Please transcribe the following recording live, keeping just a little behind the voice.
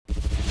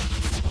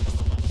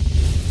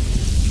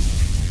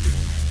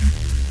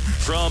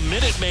From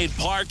Minute Maid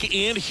Park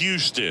in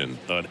Houston,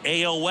 an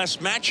AL West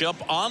matchup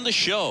on the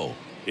show.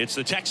 It's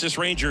the Texas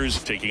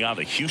Rangers taking on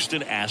the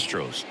Houston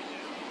Astros.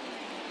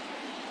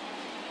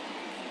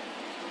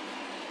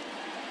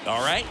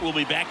 All right, we'll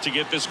be back to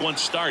get this one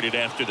started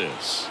after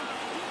this.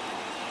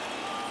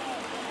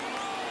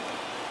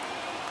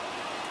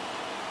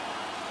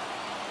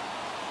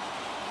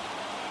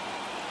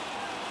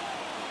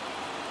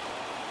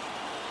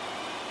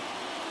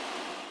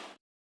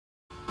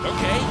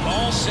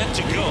 Set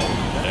to go,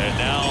 and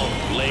now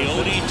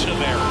Leody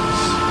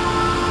Taveras.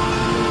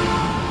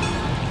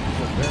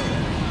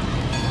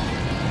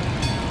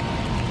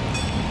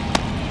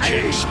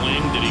 Check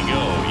swing, did he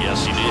go?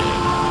 Yes, he did.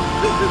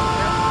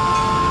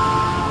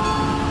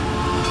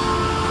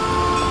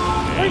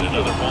 And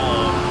another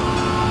ball.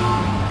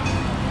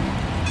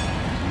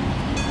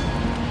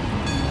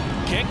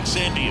 Kicks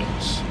and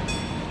deals.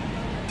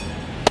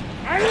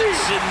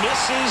 Hits and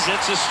misses.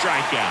 It's a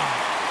strikeout.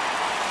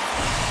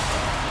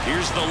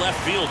 Here's the left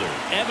fielder,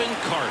 Evan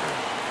Carter.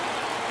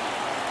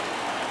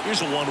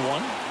 Here's a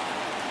 1-1.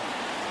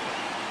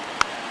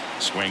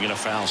 Swing and a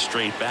foul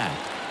straight back.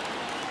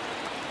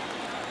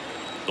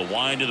 The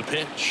wind of the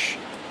pitch.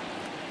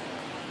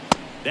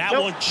 That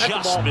one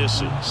just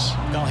misses.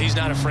 No, he's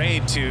not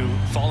afraid to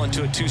fall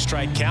into a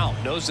two-strike count.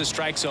 Knows the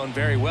strike zone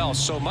very well,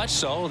 so much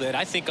so that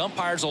I think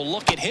umpires will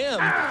look at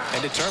him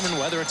and determine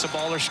whether it's a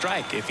ball or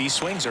strike, if he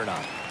swings or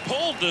not.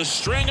 Pulled the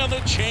string on the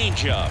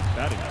changeup.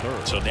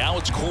 So now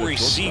it's Corey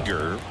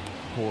Seager.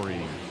 Pulled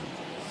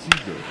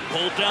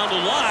down the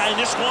line.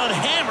 This one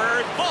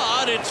hammered,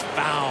 but it's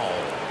foul.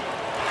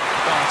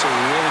 Oh, it's a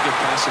really good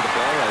pass of the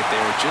ball right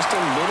there. Just a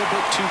little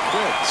bit too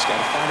quick. He's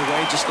got to find a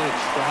way just to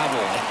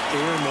travel a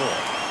hair more.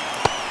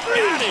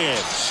 Got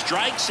it.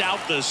 Strikes out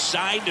the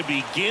side to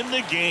begin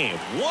the game.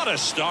 What a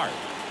start.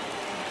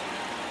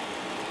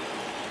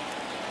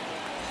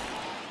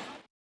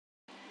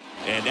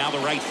 And now the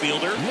right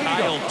fielder,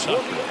 Kyle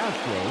Tucker.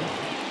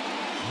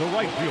 The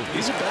right fielder.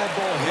 He's a bad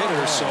ball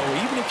hitter, so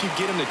even if you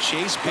get him to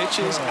chase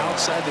pitches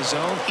outside the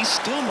zone, he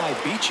still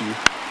might beat you.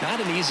 Not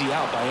an easy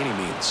out by any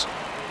means.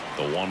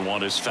 The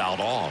 1-1 is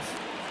fouled off.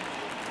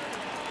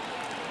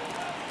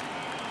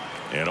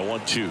 And a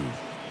 1-2.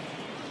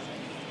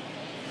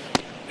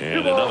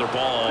 And another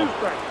ball.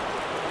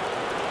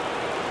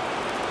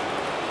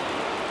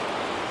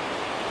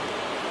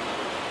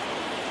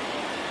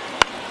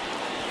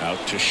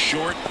 Out to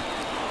short.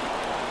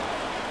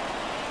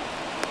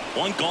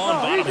 One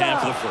gone, bottom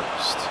half of the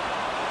first.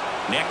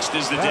 Next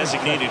is the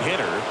designated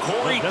hitter,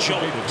 Corey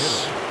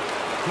Jones.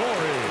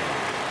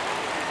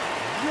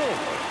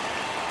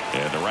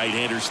 And the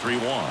right-hander's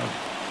 3-1.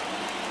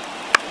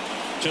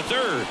 To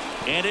third,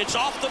 and it's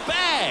off the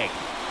bag.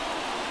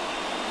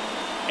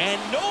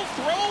 And no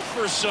throw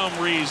for some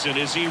reason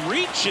as he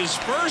reaches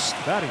first.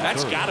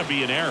 That's got to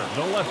be an error.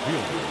 The left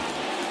fielder.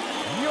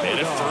 And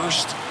at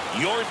first,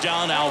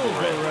 Yordan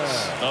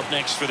Alvarez. Up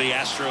next for the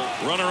Astros.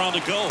 Runner on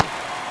the go.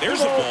 There's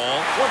the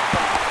ball.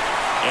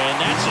 And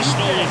that's a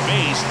stolen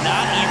base.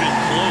 Not even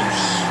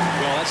close.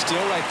 Well, that steal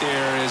right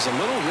there is a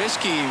little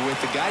risky with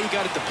the guy you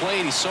got at the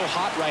plate. He's so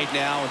hot right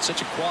now and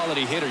such a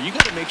quality hitter. You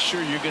got to make sure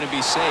you're going to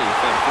be safe.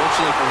 And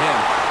fortunately for him,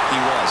 he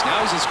was.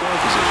 Now he's in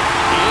scoring position.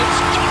 It's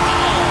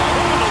caught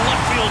over the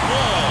left field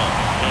wall.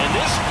 And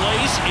this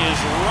place is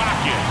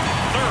rocking.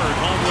 Third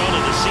home run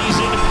of the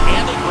season,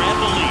 and they grab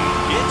the lead.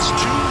 It's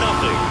 2-0.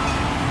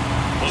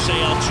 Jose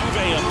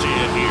Altuve up to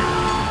hit here.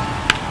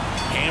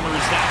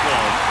 Hammers that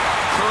one.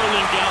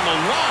 Curling down the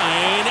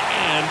line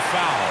and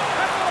foul.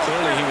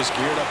 Clearly he was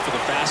geared up for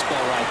the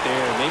fastball right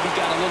there. Maybe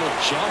got a little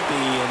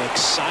jumpy and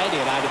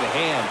excited out of the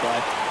hand,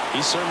 but he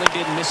certainly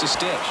didn't miss a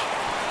stitch.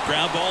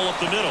 Ground ball up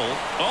the middle.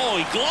 Oh,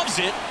 he gloves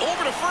it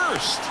over to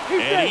first.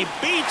 And he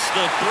beats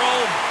the throw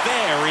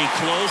very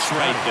close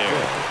right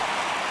there.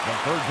 The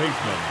third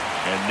baseman.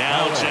 And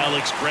now it's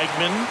Alex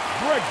Bregman.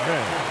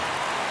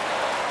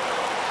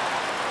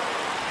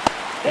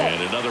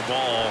 And another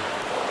ball.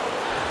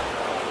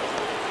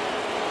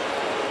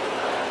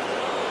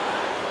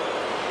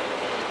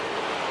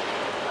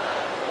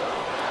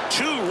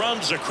 Two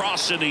runs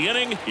across in the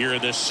inning here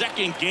in the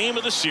second game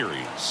of the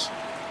series.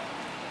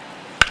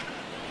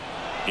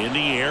 In the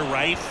air,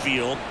 right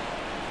field.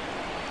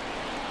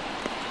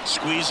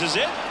 Squeezes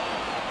it.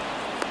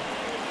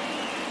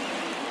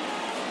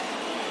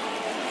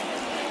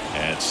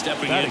 And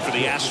stepping in for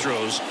the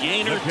Astros,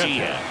 Yainer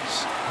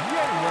Diaz.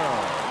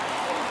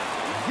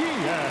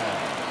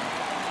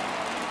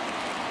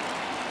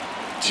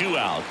 Two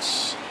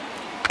outs.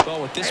 Well,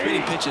 with this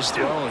many pitches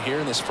thrown here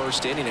in this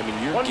first inning, I mean,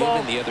 you're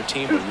giving the other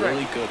team a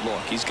really good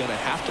look. He's going to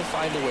have to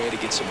find a way to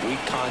get some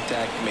weak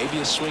contact, maybe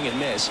a swing and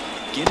miss,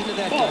 get into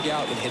that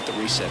dugout and hit the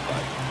reset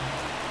button.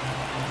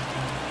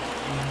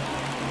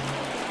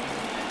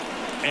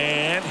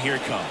 And here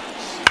it comes.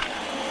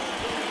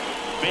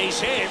 Base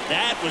hit.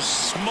 That was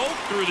smoke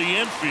through the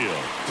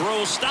infield.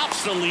 Throw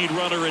stops the lead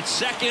runner at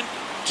second.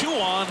 2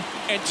 on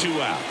and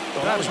 2 out.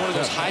 Well, that was one of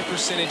those high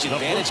percentage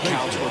advantage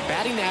counts where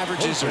batting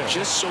averages are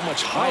just so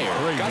much higher.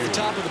 Got the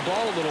top of the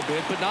ball a little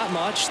bit, but not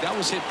much. That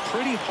was hit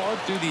pretty hard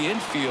through the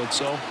infield,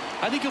 so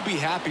I think he'll be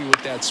happy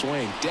with that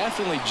swing.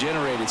 Definitely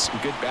generated some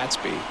good bat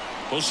speed.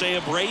 Jose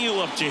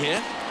Abreu up to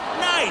hit.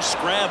 Nice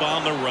grab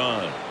on the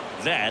run.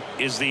 That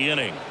is the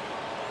inning.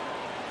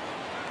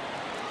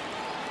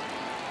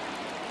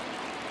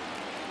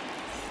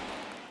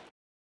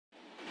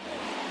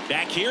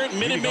 Back here at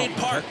Minute Maid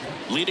Park,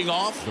 leading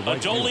off,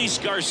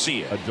 Adolis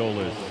Garcia.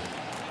 Adolis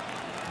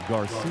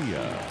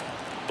Garcia.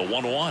 The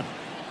 1-1.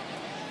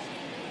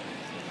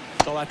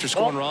 So after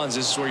scoring runs,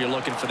 this is where you're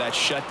looking for that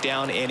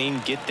shutdown inning.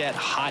 Get that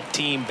hot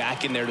team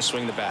back in there to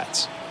swing the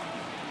bats.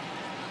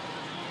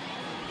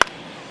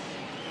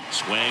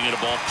 Swing and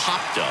a ball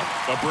popped up.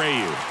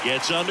 Abreu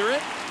gets under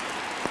it.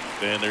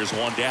 And there's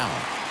one down.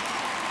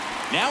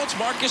 Now it's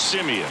Marcus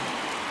Semien.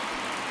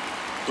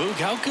 Boog,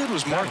 how good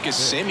was Marcus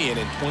Semien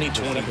in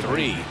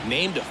 2023?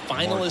 Named a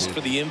finalist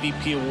for the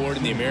MVP award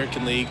in the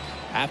American League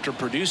after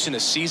producing a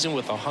season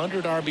with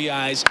 100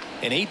 RBIs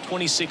and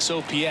 826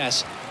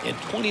 OPS and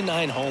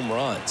 29 home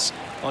runs.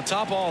 On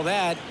top of all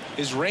that,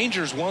 his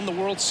Rangers won the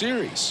World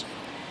Series.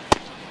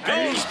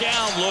 Goes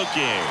down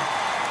looking.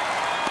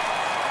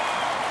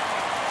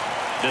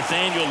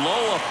 Nathaniel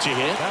Lowe up to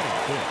hit.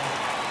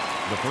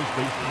 The first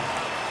baseman,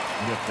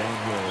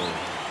 Nathaniel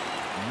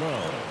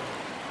Lowe.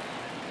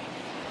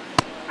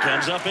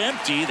 Comes up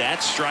empty.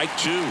 That's strike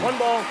 2. 1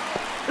 ball,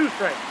 2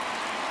 strikes.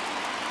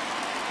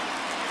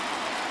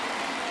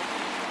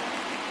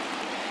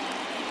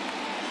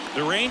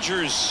 The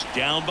Rangers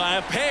down by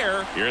a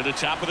pair here at the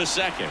top of the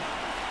second.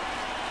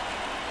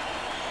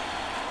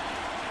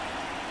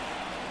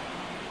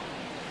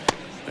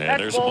 And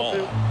there's a ball.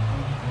 2.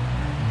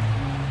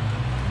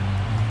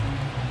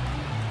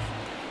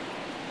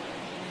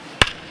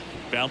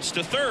 Bounce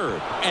to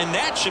third, and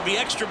that should be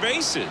extra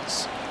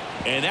bases.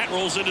 And that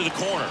rolls into the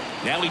corner.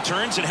 Now he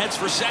turns and heads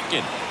for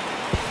second.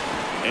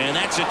 And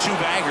that's a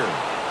 2-bagger.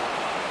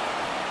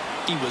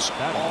 He was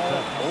all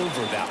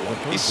over that one.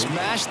 He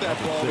smashed that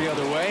ball the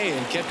other way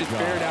and kept it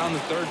fair down the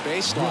third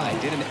baseline.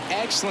 Did an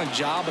excellent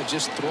job of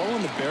just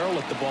throwing the barrel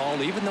at the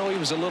ball, even though he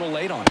was a little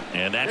late on it.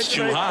 And that's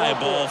too high,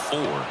 ball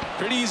 4.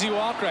 Pretty easy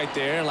walk right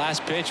there.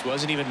 Last pitch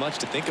wasn't even much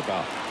to think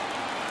about.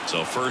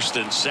 So first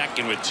and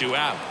second with 2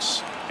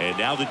 outs. And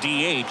now the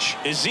DH,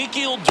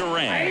 Ezekiel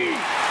Duran.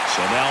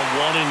 So now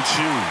 1 and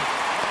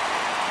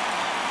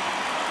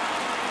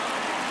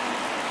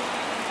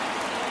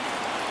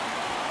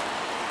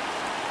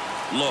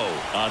 2. Lowe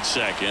on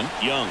second.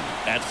 Young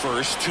at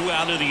first. 2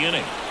 out of the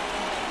inning.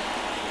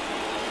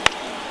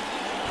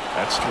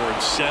 That's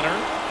towards center.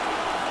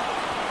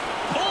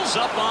 Pulls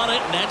up on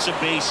it, and that's a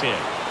base hit.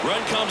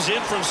 Run comes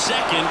in from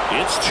second.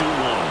 It's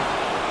 2-1.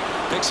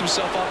 Picks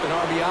himself up an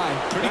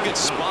RBI. Pretty good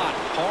spot.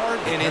 Hard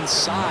and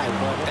inside.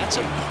 Well, that's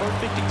a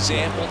perfect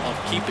example of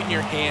keeping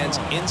your hands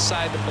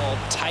inside the ball,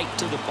 tight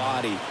to the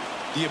body.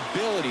 The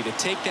ability to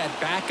take that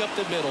back up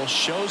the middle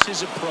shows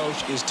his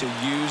approach is to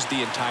use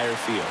the entire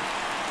field.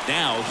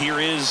 Now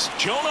here is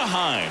Jonah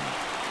Heim.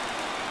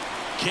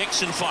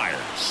 Kicks and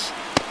fires.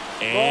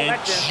 And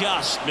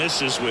just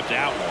misses with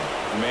that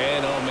one.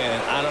 Man, oh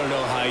man, I don't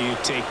know how you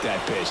take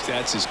that pitch.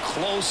 That's as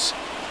close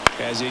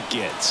as it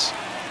gets.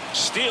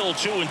 Still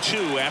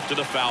 2-2 after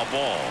the foul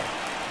ball.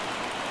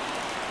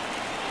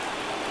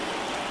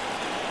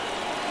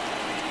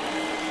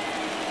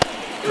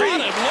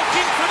 Got him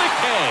looking for the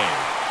K.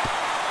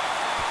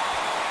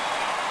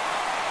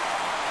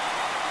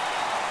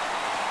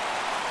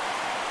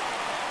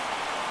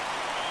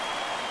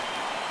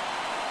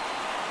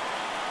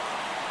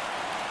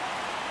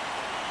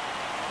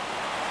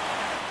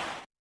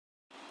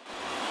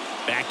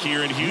 Back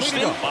here in Houston,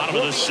 bottom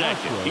of the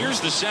second. Here's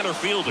the center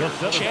fielder,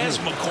 Chas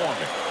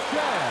McCormick.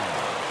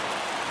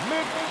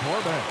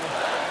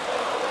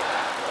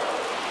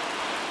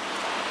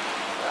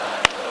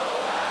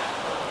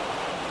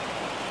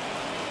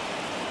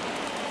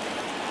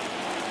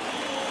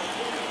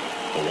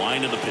 The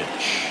wind of the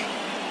pitch.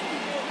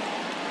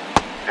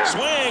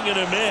 Swing and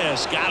a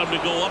miss. Got him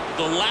to go up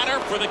the ladder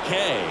for the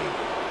K.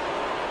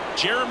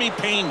 Jeremy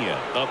Pena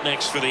up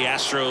next for the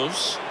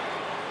Astros.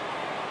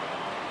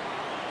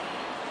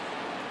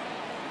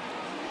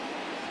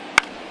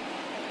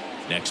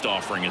 Next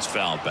offering is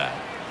fouled back.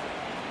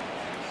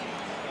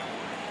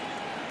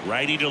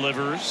 Righty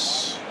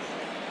delivers.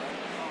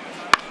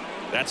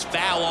 That's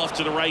foul off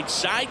to the right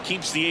side.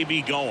 Keeps the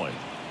AB going.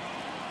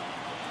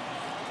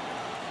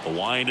 The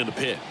wind of the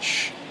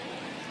pitch.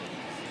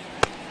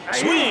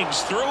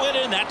 Swings through it,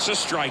 and that's a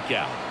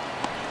strikeout.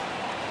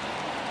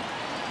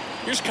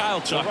 Here's Kyle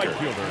Tucker. Right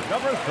fielder,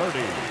 number 30,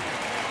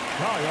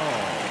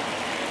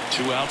 Kyle.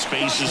 2 out,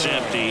 space is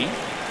empty.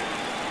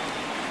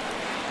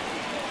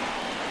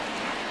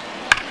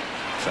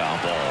 Foul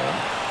ball.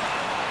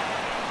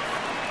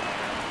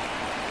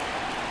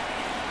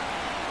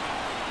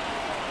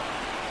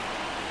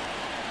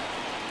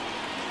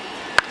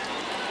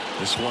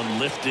 This one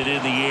lifted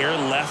in the air,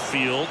 left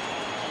field.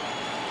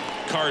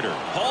 Carter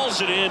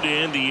hauls it in to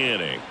end the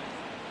inning.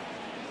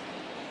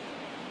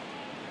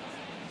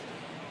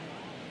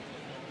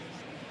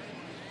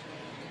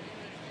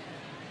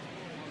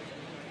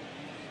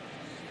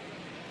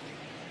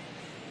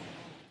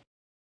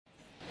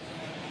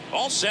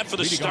 all set for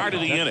the start of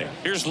the inning.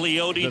 Here's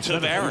Leody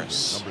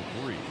Taveras. Number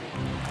 3,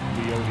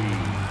 Leody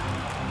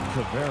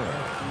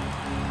Taveras.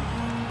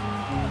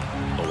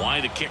 The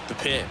line to kick the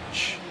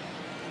pitch.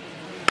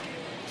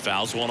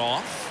 Fouls one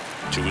off.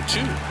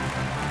 2-2.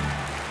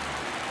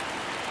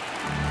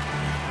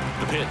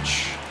 The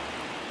pitch.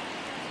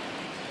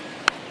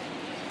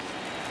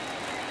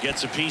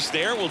 Gets a piece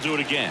there. We'll do it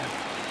again.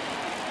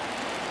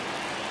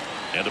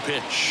 And the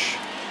pitch.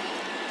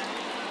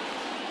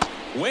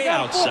 Way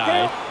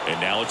outside. And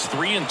now it's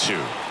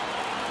 3-2.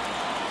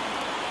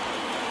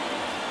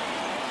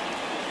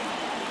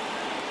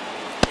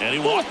 And he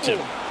walked him.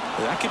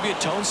 Well, that could be a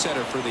tone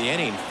setter for the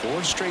inning.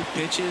 4 straight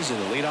pitches and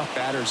the leadoff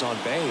batter's on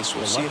base.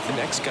 We'll see if the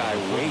next guy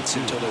waits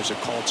until there's a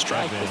called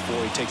strike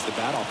before he takes the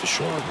bat off the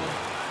shoulder.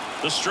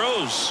 The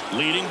Astros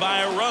leading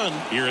by a run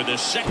here in the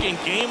second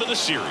game of the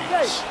series.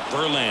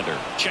 Verlander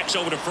checks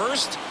over to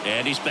first,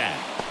 and he's back.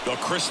 Well,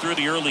 Chris, through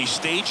the early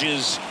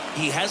stages,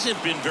 he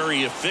hasn't been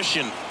very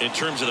efficient in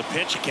terms of the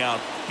pitch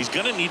count. He's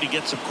going to need to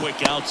get some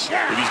quick outs if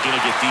he's going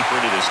to get deeper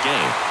into this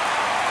game.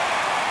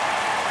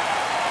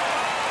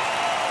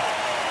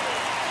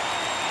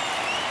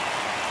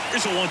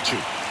 Here's a 1-2.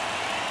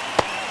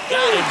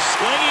 Got him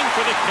swinging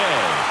for the K.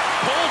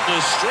 Pulled the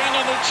string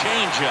on the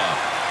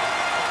changeup.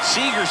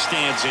 Seager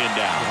stands in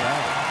now.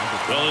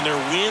 Well, in their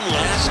win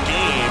last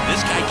game,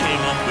 this guy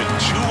came up with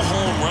 2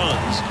 home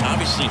runs.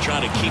 Obviously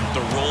trying to keep the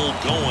roll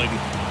going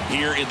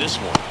here in this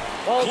one.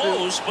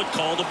 Close, but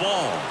called the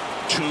ball.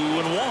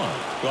 2-1.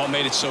 Well, it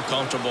made it so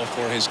comfortable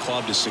for his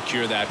club to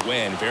secure that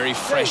win. Very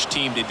fresh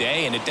team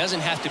today, and it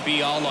doesn't have to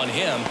be all on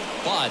him,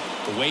 but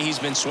the way he's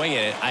been swinging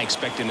it, I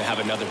expect him to have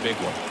another big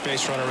one.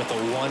 Base runner with a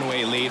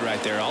one-way lead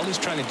right there. All he's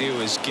trying to do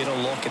is get a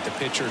look at the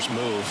pitcher's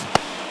move.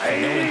 No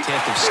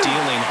intent of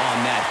stealing on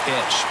that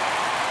pitch.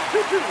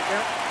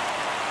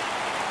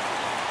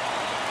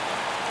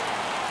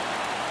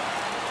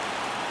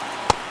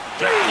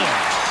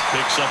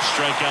 Picks up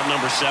strikeout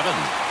number 7.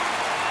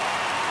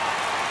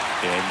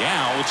 And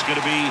now it's going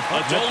to be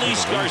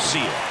Adolis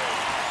Garcia.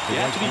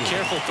 You have to be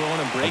careful throwing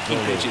him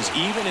breaking pitches,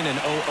 even in an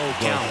 0-0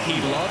 count.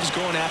 He loves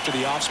going after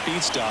the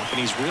off-speed stuff,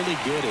 and he's really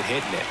good at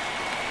hitting it.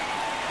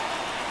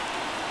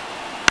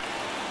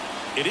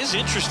 It is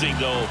interesting,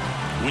 though,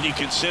 when you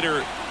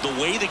consider the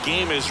way the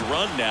game is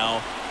run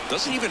now.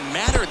 Doesn't even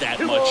matter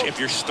that much if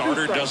your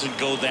starter doesn't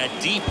go that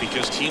deep,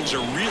 because teams are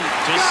really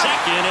to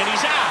second, and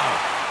he's out.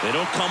 They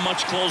don't come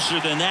much closer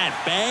than that.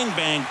 Bang,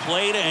 bang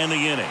play to end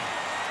the inning.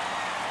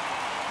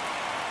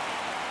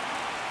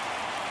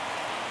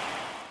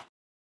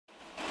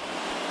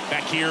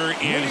 Back here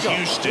in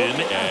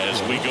Houston as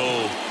we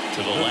go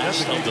to the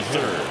last of the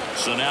third.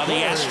 So now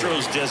the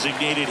Astros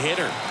designated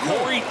hitter,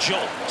 Corey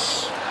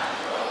Julks.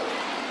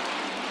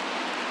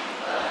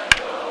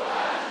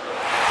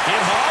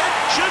 Hit hard,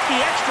 should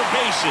be extra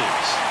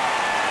bases.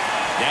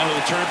 Now to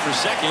the turn for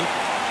second.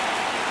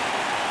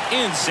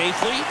 In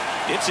safely,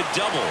 it's a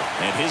double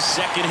and his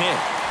second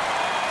hit.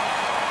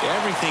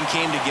 Everything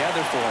came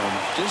together for him.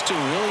 Just a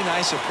really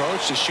nice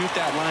approach to shoot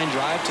that line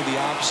drive to the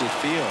opposite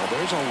field.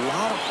 There's a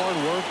lot of hard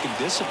work and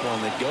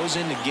discipline that goes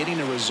into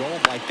getting a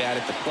result like that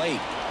at the plate.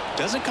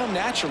 Doesn't come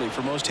naturally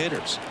for most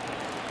hitters.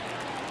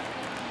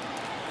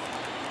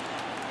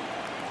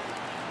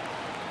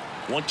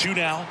 1-2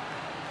 now.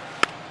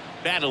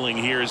 Battling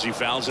here as he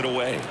fouls it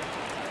away.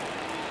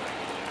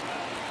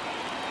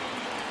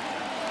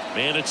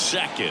 Man at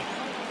second.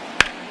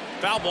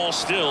 Foul ball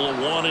still, a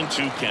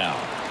 1-2 count.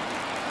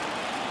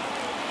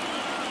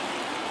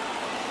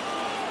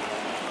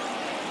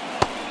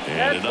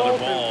 And another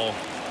ball.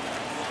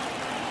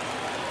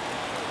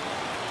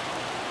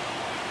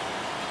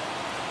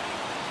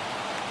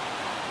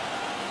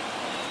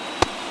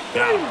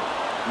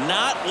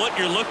 Not what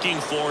you're looking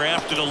for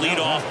after the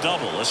leadoff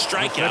double. A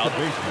strikeout,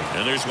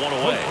 and there's one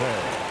away.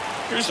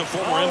 Here's the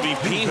former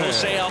MVP,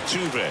 Jose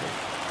Altuve.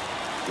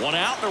 One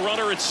out, and a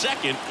runner at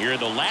second here in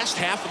the last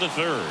half of the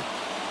third.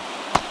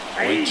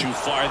 Way too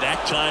far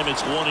that time.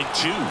 It's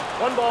 1-2.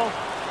 1 ball,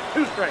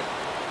 2 strikes.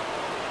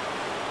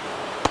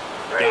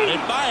 Got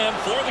it by him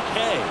for the K.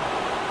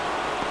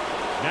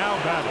 Now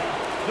batting,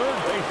 third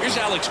base. Here's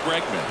Alex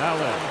Bregman.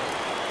 Alex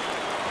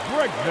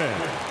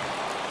Bregman.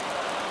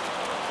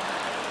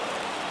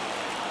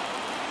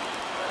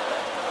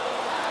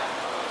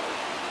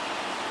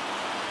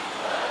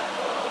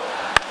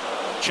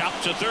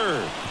 Chopped to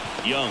third.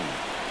 Young.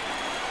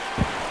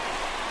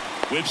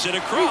 Whips it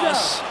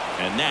across,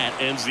 and that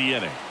ends the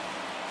inning.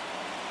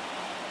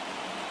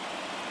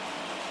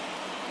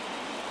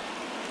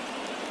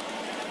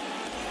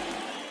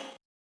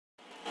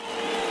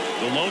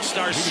 The Lone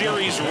Star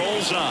Series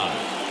rolls on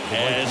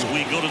as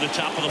we go to the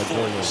top of the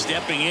fourth.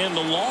 Stepping in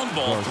the long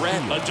ball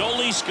threat,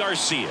 Adolis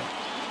Garcia.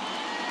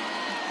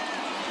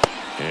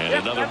 And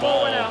another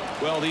ball.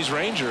 Well, these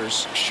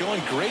Rangers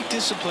showing great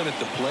discipline at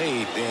the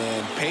plate,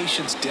 and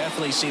patience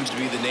definitely seems to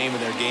be the name of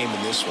their game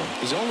in this one.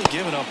 He's only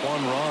given up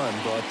 1 run,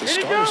 but the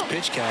starter's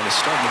pitch count is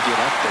starting to get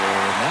up there,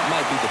 and that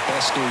might be the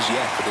best news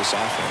yet for this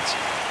offense.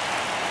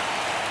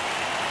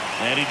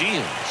 And he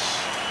deals.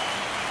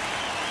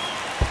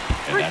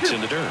 And that's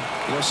in the dirt.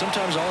 You know,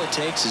 sometimes all it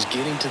takes is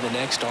getting to the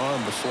next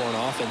arm before an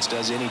offense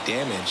does any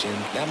damage, and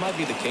that might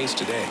be the case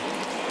today.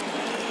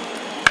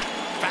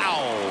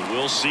 Foul.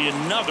 We'll see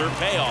another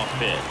payoff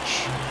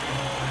pitch.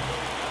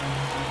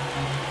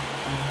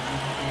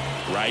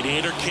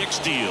 Right-hander kick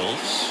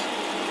steals.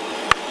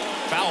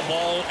 Foul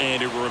ball,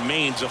 and it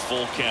remains a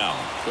full count.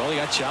 Well, he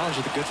got challenged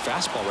with a good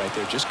fastball right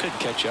there. Just couldn't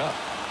catch up.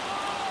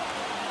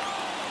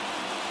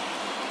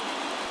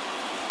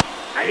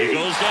 He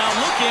goes down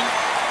looking.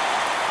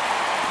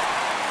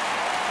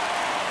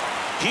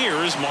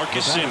 Here is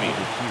Marcus Semien.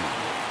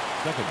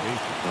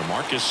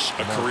 Marcus,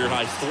 a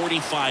career-high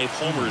 45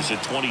 homers in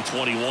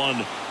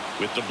 2021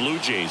 with the Blue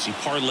Jays. He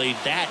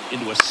parlayed that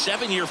into a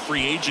 7-year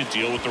free agent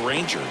deal with the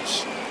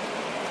Rangers.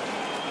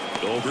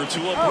 Over to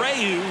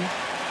Abreu,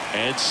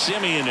 and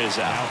Semien is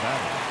out.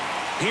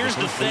 Here's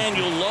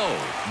Nathaniel Lowe.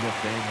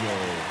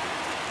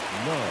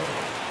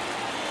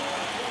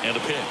 And a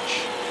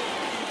pitch.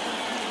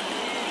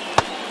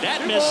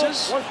 That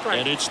misses,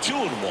 and it's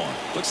 2-1.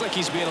 Looks like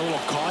he's being a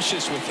little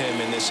cautious with him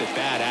in this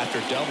at-bat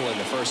after doubling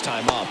the first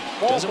time up.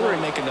 Doesn't want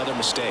to make another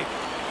mistake.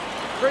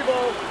 3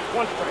 balls,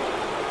 1 strike.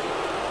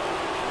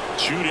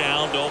 2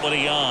 down,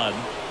 nobody on.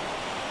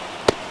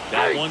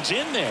 That one's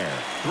in there.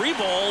 3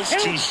 balls,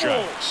 2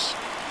 strikes.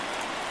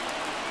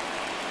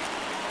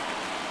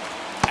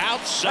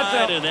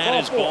 Outside, and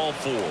that is ball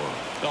 4.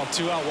 Well,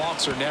 2-out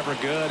walks are never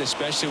good,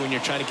 especially when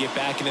you're trying to get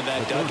back into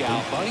that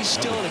dugout. But he's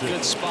still in a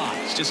good spot.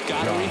 He's just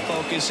got to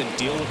refocus and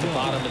deal with the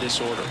bottom of this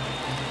order.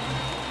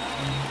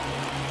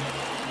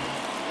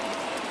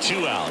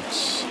 2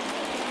 outs.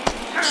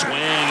 Swing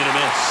and a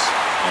miss.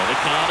 And the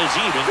count is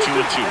even,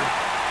 2-2.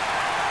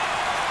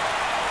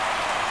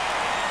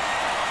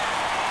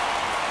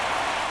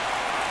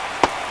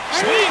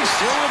 Swings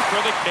through it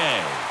for the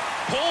K.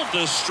 Pulled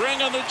the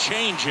string on the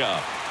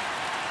changeup.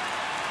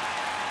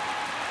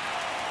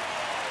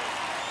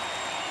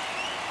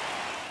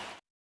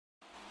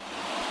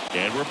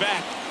 And we're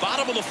back.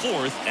 Bottom of the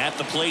 4th. At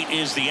the plate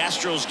is the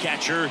Astros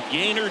catcher,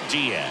 Yainer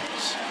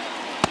Diaz.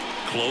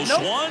 Close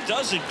one.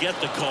 Doesn't get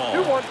the call.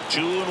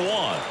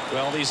 2-1.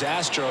 Well, these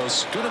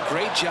Astros doing a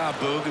great job,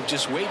 Boog, of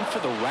just waiting for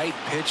the right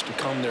pitch to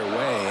come their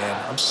way. And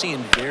I'm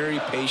seeing very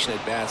patient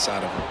at-bats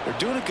out of them. They're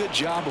doing a good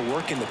job of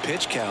working the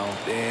pitch count,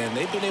 and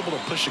they've been able to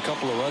push a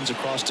couple of runs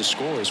across to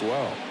score as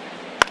well.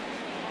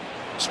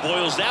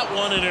 Spoils that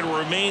one, and it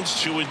remains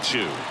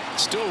 2-2.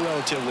 Still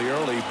relatively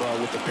early, but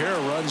with the pair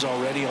of runs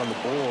already on the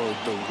board,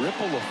 the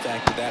ripple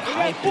effect of that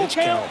high pitch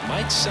count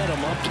might set them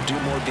up to do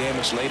more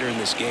damage later in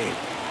this game.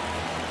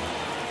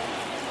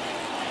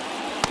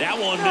 That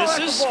one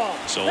misses,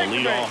 so a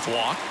leadoff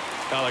walk.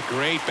 Well, a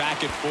great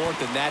back and forth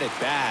in that at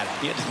bat.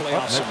 He had to lay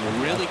off some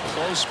really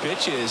close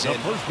pitches, and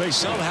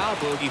somehow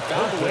Boogie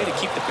found a way to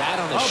keep the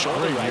bat on his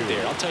shoulder right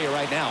there. I'll tell you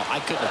right now,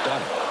 I couldn't have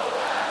done it.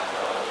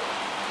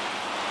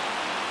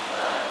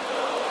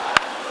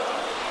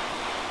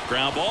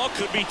 Ground ball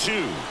could be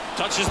 2.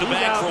 Touches the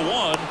bag for 1.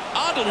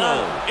 On to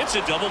low. It's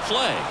a double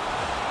play.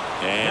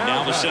 And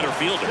now the center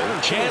fielder,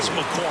 Chas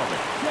McCormick.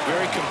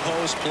 Very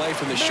composed play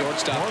from the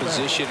shortstop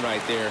position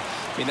right there.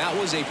 I mean, that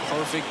was a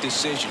perfect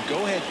decision.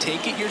 Go ahead,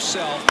 take it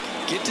yourself,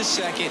 get to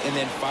second, and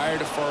then fire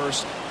to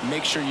first.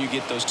 Make sure you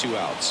get those 2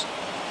 outs.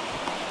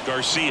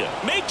 Garcia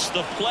makes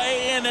the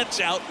play, and it's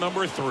out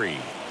number 3.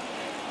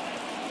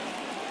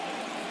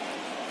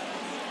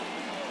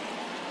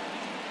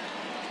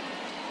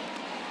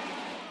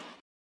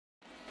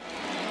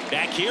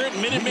 Back here at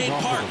Minute Maid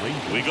Park,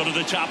 we go to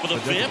the top of the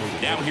 5th.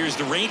 Now here's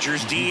the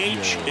Rangers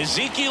DH,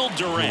 Ezekiel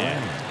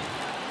Duran.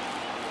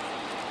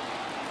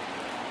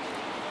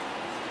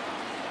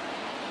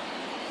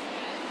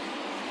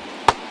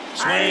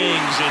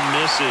 Swings and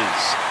misses,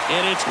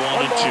 and it's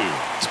 1-2.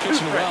 He's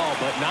pitching well,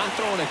 but not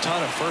throwing a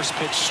ton of first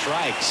pitch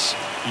strikes.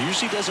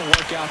 Usually doesn't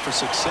work out for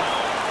success.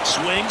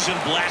 Swings and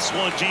blasts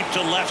one deep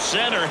to left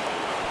center,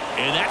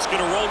 and that's going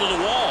to roll to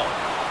the wall.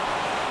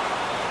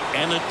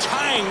 And the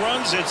tying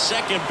runs at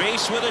second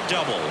base with a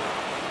double.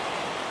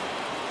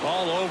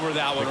 All over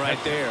that one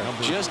right there.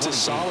 Just a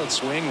solid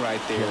swing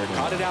right there.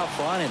 Caught it out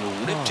front and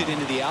ripped it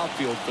into the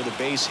outfield for the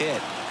base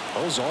hit.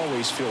 Those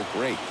always feel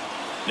great.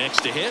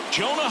 Next to hit,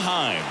 Jonah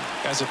Heim.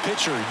 As a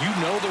pitcher, you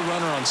know the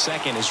runner on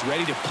second is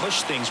ready to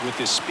push things with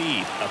his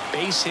speed. A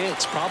base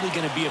hit's probably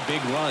going to be a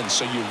big run,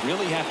 so you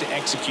really have to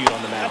execute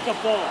on the mound.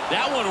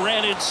 That one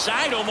ran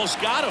inside,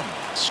 almost got him.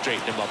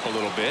 Straighten him up a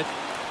little bit.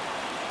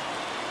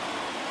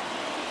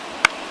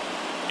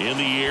 In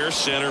the air,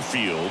 center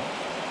field.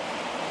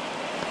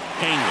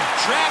 Pena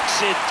tracks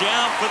it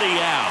down for the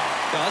out.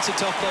 Now, that's a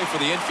tough play for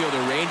the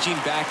infielder ranging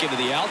back into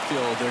the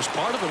outfield. There's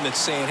part of him that's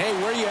saying, hey,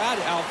 where are you at,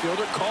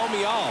 outfielder? Call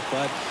me off.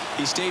 But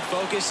he stayed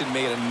focused and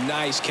made a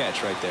nice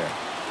catch right there.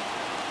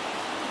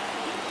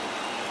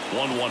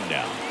 1-1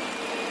 now.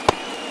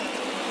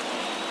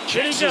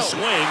 Checks his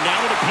swing. Now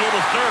an appeal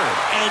to third.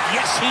 And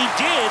yes, he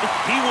did.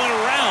 He went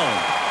around.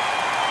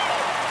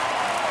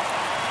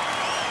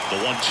 The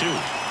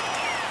 1-2.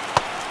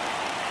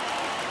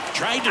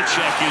 Tried to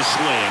check his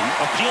swing.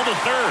 Appeal to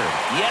third.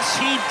 Yes,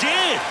 he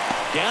did.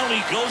 Down he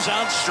goes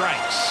on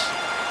strikes.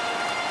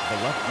 The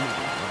left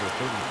fielder, number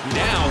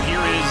 32. Now here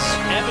is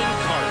Evan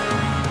Carter.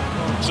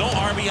 So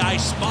RBI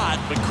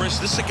spot, but Chris,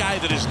 this is a guy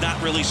that is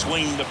not really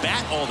swinging the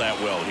bat all that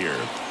well here.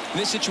 In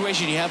this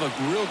situation, you have a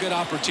real good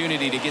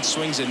opportunity to get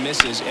swings and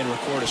misses and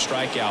record a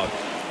strikeout.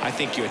 I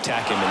think you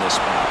attack him in this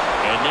spot.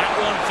 And that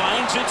one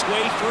finds its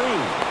way through.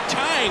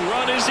 Tying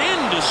run is in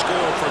to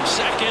score from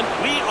second.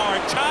 We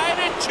are tied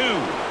at 2.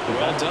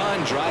 Well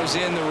done. Drives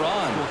in the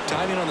run.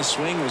 Timing on the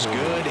swing was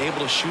good. Able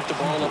to shoot the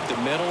ball up the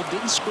middle.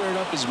 Didn't square it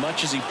up as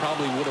much as he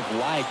probably would have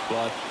liked,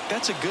 but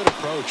that's a good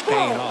approach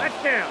paying off.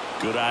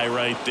 Good eye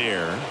right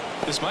there.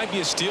 This might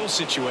be a steal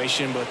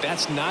situation, but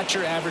that's not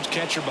your average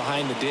catcher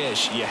behind the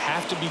dish. You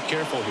have to be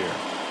careful here.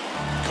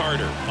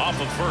 Carter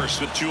off of first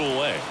with 2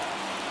 away.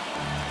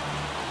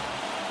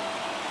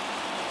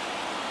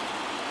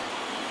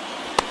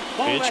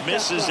 Pitch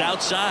misses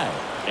outside,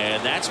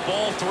 and that's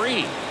ball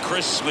 3.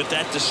 Chris, with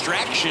that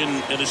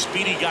distraction and a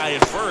speedy guy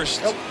at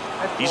first,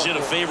 he's in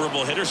a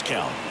favorable hitter's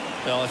count.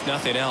 Well, if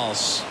nothing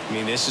else, I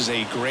mean, this is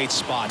a great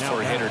spot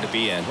for a hitter to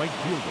be in. Right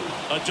fielder.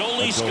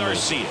 Adolis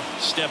Garcia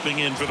stepping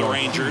in for the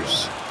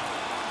Rangers.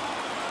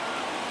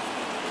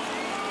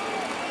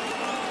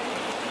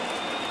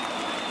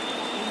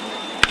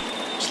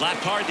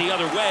 Slapped hard the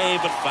other way,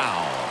 but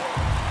foul.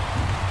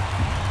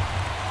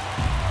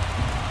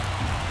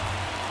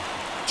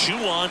 2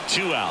 on,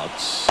 2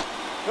 outs.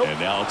 And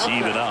now it's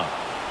even up.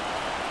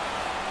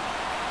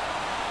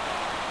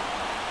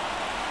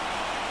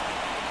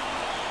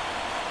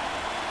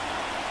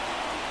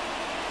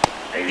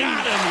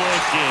 Got him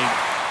looking.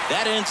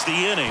 That ends the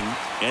inning,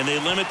 and they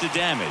limit the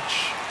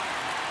damage.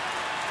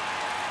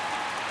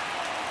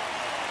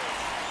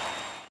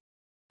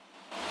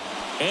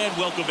 And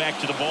welcome back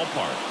to the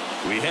ballpark.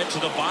 We head to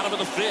the bottom of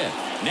the 5th.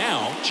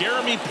 Now,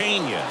 Jeremy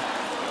Pena.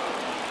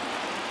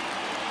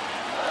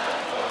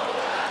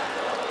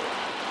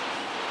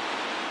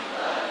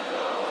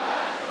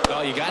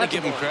 Well, you got to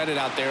give him credit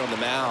out there on the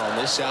mound.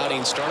 This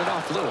outing started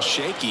off a little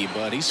shaky,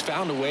 but he's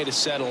found a way to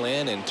settle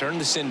in and turn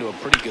this into a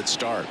pretty good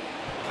start.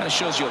 Kind of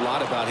shows you a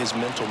lot about his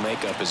mental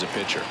makeup as a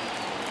pitcher.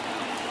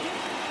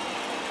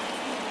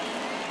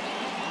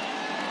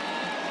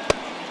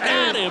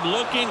 Got him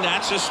looking.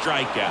 That's a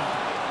strikeout.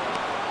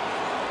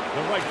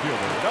 The right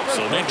fielder, number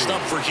So 30. next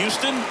up for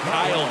Houston,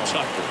 Kyle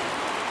Tucker.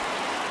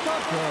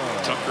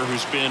 Tucker,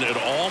 who's been an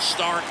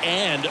all-star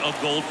and a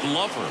Gold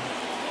Glover.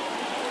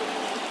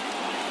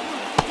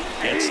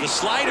 Gets the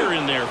slider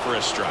in there for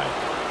a strike.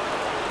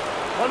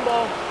 1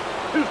 ball,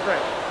 2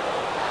 strikes.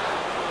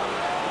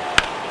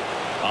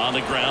 On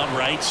the ground,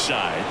 right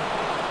side.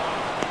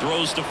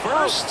 Throws to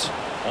first.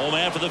 Home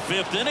half of the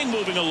 5th inning,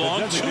 moving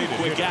along. 2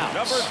 quick outs.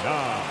 Number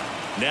 9.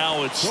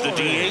 Now it's the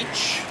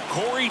DH,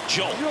 Corey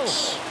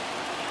Julks.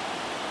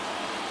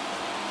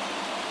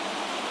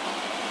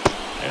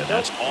 And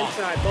that's off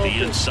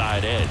the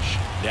inside edge.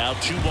 Now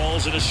 2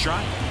 balls and a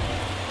strike.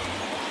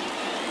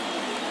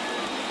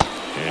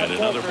 And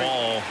another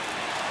ball.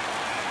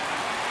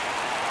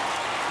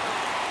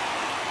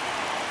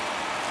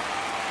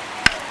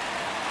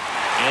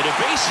 And a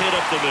base hit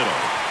up the middle.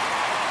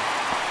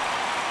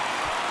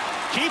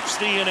 Keeps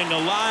the inning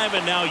alive,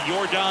 and now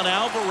Yordan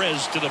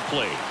Alvarez to the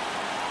plate.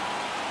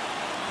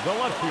 The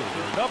left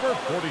fielder, number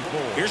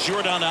 44. Here's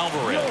Yordan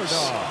Alvarez.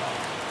 Yordan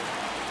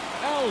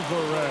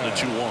Alvarez.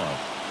 The 2-1.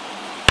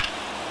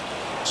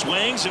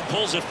 Swings and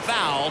pulls it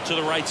foul to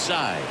the right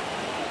side.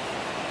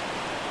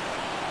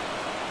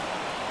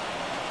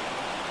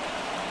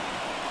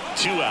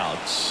 Two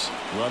outs.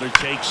 Runner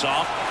takes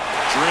off.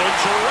 Drilled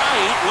to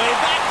right. Way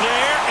back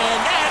there. And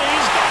that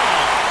is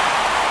gone.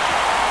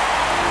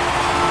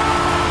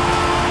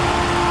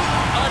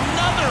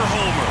 Another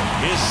homer.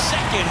 His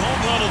second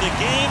home run of the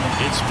game.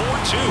 It's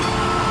 4-2. 2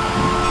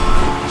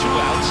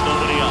 outs.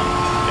 Nobody up.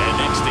 And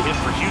next to hit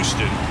for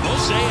Houston,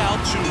 Jose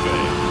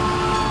Altuve.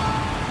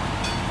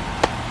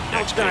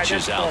 Next pitch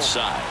is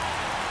outside.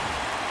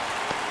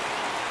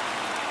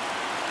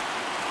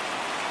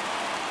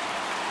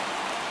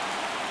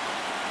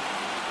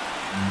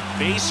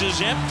 Base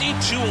is empty,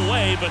 2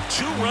 away, but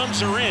 2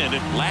 runs are in.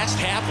 Last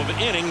half of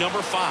inning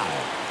number 5.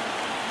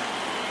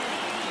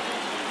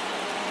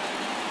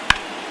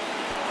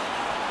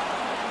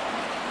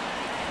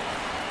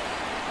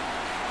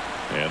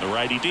 And the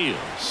righty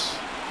deals.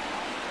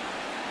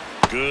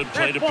 Good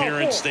plate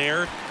appearance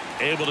there.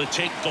 Able to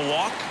take the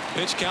walk.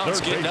 Pitch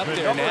count's getting up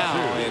there now,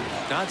 and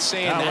not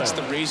saying that's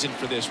the reason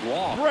for this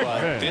walk,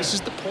 but this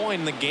is the point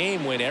in the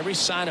game when every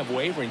sign of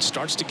wavering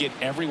starts to get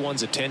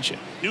everyone's attention.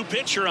 New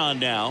pitcher on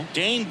now,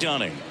 Dane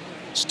Dunning.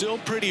 Still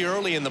pretty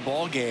early in the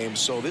ball game,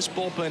 so this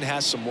bullpen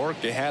has some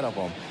work ahead of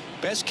them.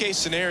 Best case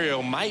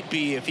scenario might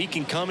be if he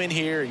can come in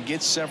here and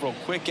get several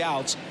quick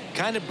outs,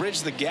 kind of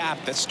bridge the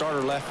gap that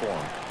starter left for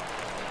him.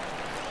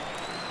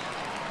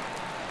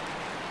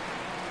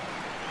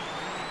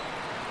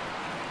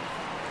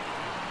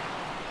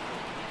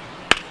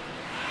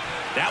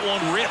 That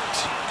one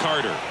ripped.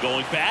 Carter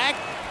going back.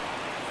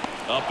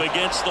 Up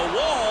against the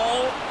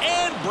wall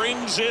and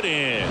brings it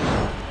in.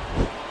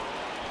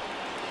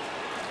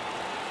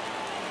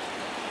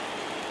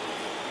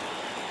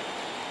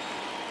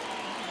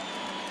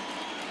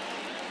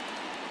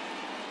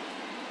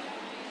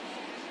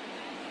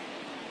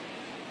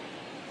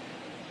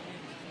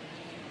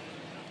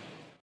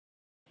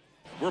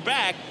 We're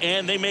back,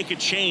 and they make a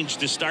change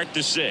to start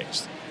the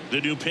sixth. The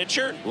new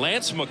pitcher,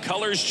 Lance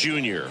McCullers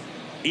Jr.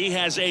 He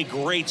has a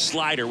great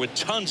slider with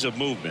tons of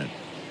movement.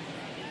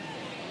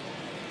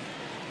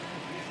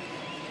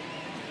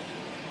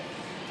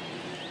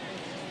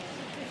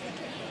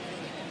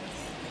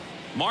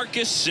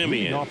 Marcus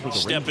Semien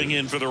stepping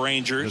in for the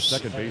Rangers. The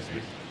second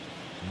baseman,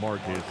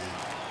 Marcus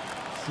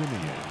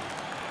Semien.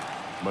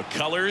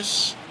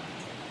 McCullers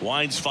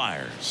winds,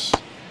 fires.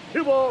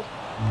 2 balls,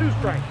 2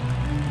 strikes.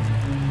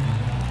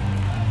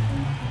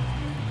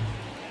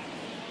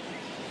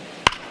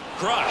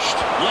 Crushed.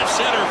 Left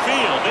center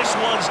field. This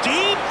one's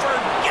deep.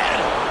 Forget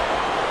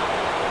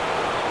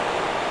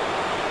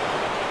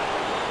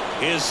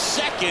it. His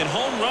second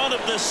home run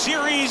of the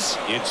series.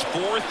 It's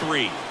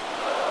 4-3.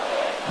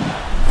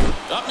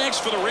 Up next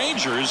for the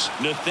Rangers,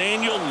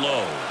 Nathaniel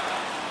Lowe.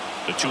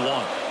 The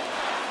 2-1.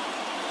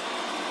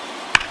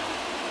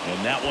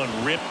 And that one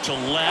ripped to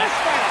left.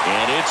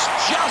 And it's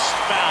just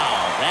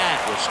foul.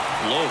 That was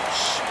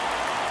close.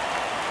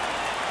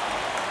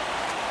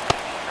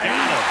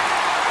 Got him.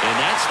 And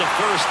that's the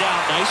first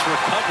out. Nice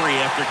recovery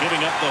after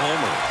giving up the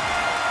homer.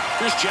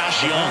 Here's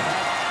Josh Young.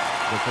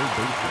 The third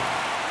baseman.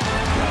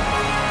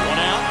 1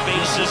 out,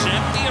 bases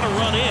empty, and a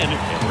run in.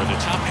 And we're in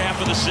the top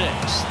half of the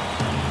sixth.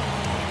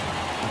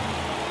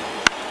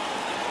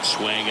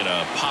 Swing and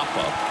a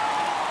pop-up.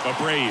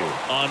 Abreu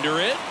under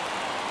it.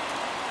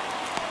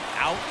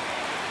 Out.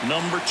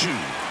 Number 2.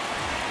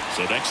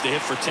 So next to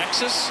hit for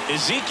Texas,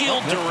 Ezekiel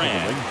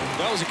Duran.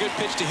 That was a good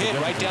pitch to hit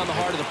right down the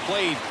heart of the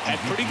plate. Had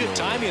pretty good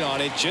timing on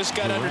it. Just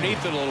got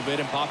underneath it a little bit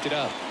and popped it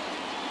up.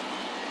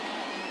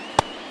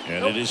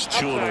 And it is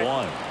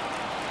 2-1.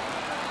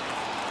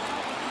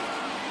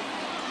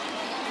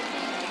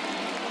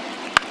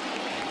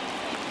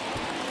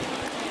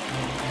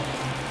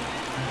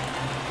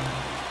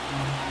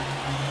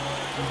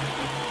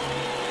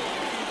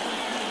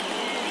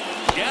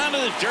 Down to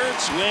the dirt,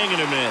 swing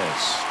and a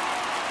miss.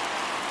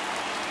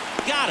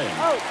 Got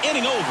him.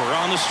 Inning over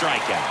on the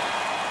strikeout.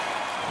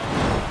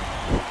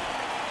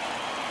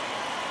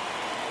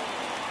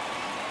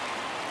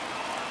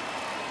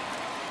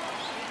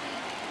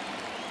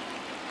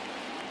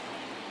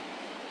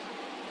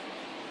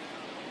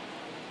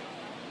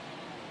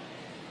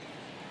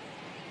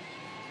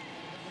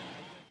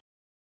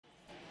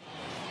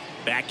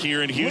 Back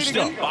here in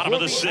Houston, bottom of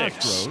the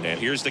sixth. And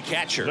here's the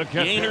catcher,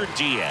 Yainer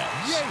Diaz.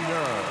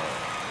 Yainer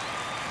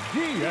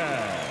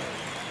Diaz.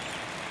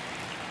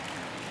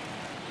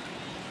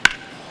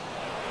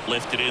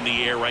 Lifted in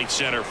the air, right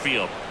center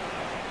field.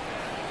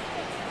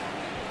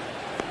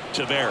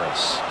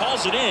 Tavares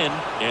hauls it in,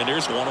 and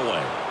there's one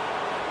away.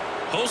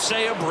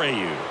 Jose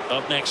Abreu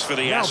up next for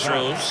the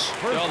Astros.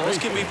 Well, this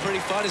can be pretty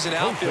fun as an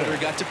outfielder.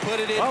 Got to put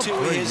it into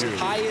his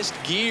highest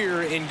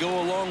gear and go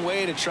a long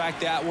way to track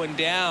that one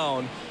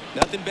down.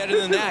 Nothing better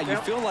than that. You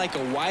feel like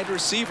a wide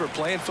receiver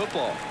playing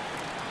football.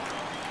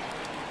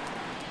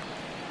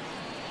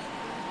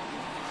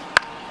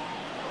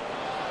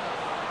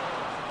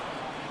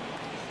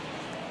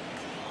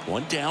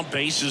 One down,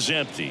 base is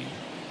empty.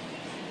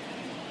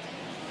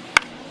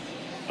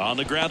 On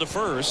the ground to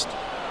first.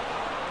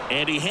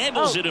 And he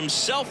handles it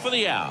himself for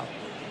the out.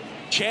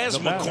 Chas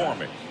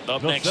McCormick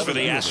up next for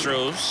the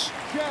Astros.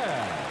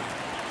 Chas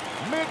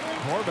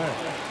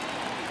McCormick.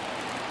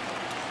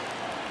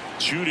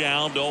 2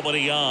 down,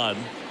 nobody on.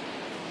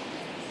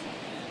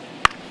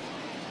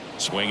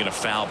 Swing and a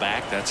foul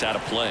back. That's out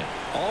of play.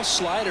 All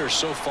sliders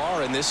so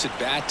far in this at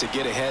bat to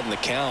get ahead in the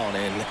count,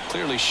 and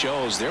clearly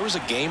shows there was a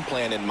game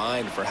plan in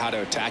mind for how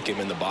to attack him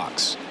in the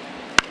box.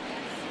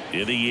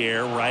 In the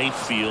air, right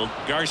field.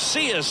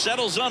 Garcia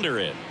settles under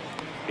it.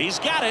 He's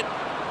got it,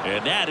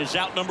 and that is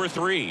out number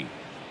 3.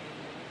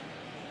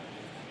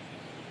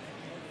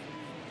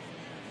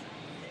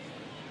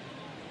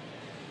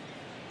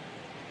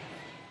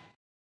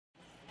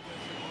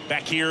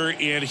 Back here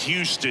in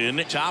Houston,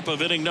 top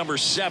of inning number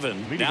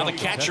 7. Now the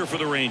catcher for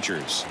the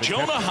Rangers,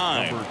 Jonah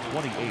Heim. Number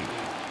 28,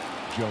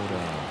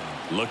 Jonah.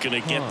 Looking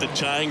to get the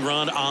tying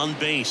run on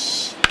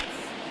base.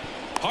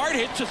 Hard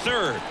hit to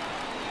third.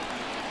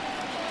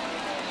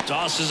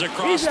 Tosses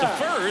across to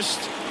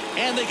first,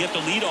 and they get the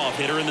leadoff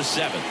hitter in the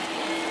 7th.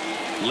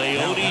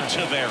 Leody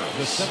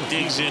Tavares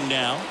digs in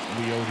now.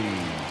 Leody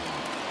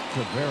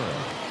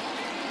Tavares.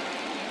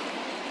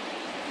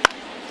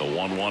 The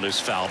 1-1 is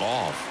fouled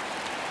off.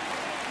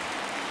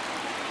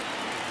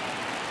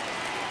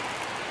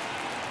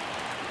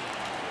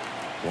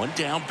 One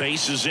down,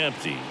 base is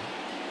empty.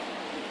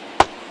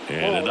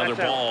 And another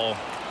ball.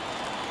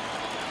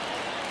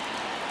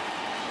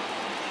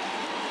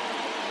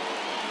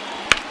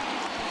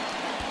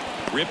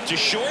 Ripped to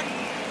short.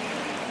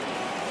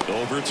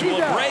 Over to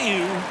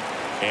Abreu.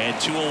 And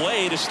 2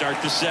 away to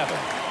start the 7th.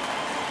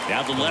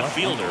 Now the left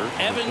fielder,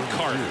 Evan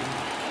Carter.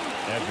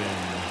 Evan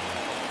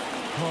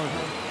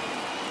Carter.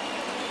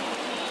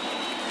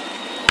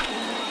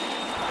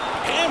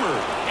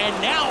 Hammered,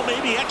 and now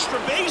maybe extra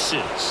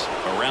bases.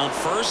 Around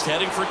first,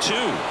 heading for 2.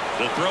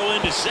 The throw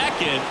into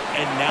second,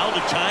 and now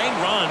the tying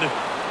run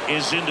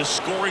is into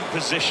scoring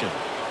position.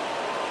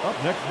 Up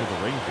next for the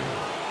Rangers,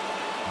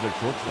 The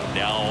shortstop.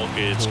 Now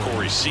it's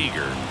Corey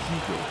Seager.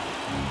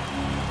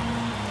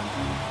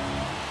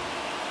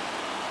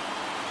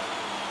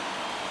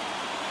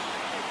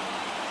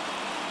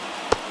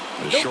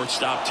 The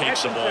shortstop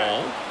takes the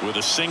ball with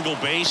a single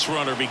base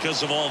runner.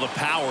 Because of all the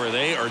power,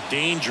 they are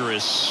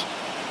dangerous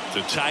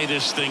to tie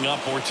this thing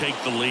up or take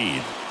the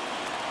lead.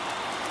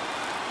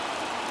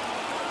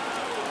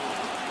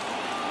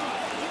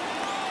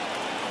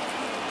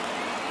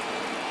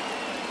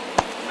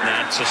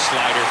 That's a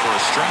slider for a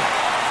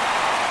strike.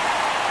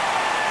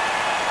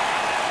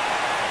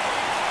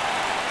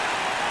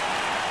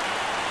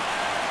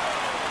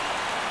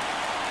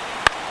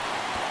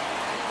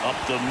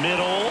 Up the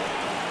middle.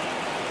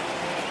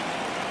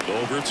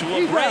 Over to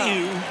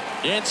Abreu.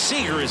 And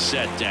Seager is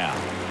set down.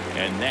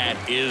 And that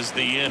is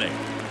the inning.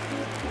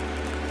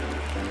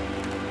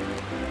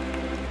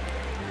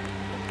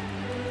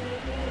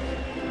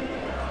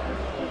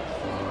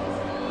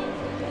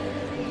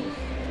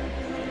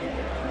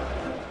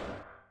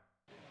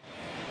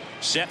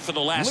 Set for the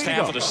last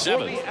half of the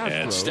seventh.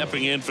 And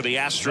stepping in for the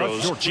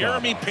Astros,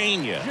 Jeremy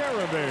Pena.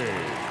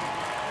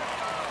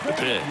 The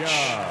pitch.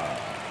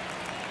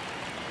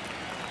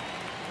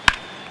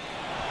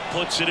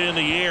 Puts it in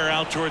the air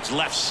out towards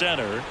left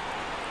center.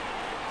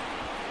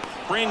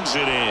 Brings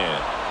it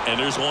in. And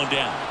there's one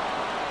down.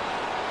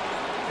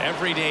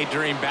 Every day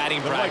during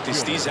batting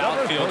practice, these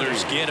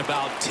outfielders get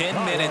about 10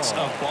 minutes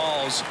of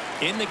balls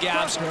in the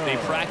gaps. They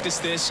practice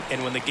this,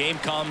 and when the game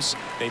comes,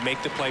 they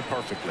make the play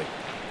perfectly.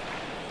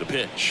 The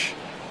pitch.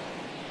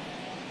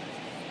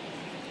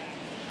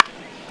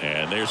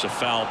 And there's a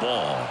foul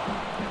ball.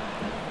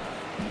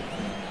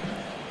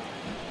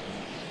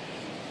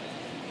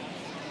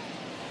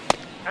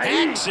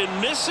 Hacks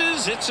and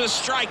misses. It's a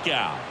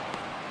strikeout.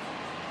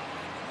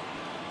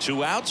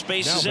 2 outs,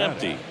 base is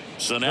empty.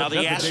 So now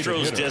the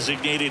Astros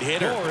designated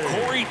hitter,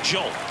 Corey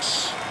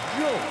Julks.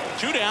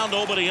 2 down,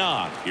 nobody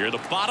on. Here at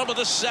the bottom of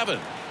the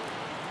 7th.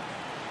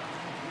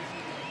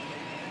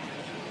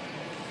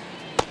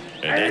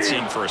 And that's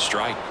in for a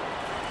strike.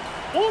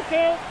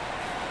 Okay.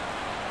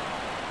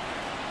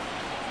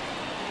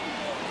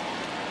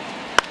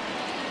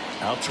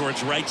 Out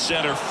towards right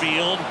center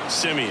field.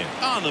 Simeon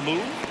on the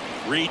move.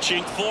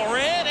 Reaching for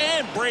it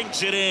and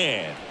brings it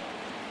in.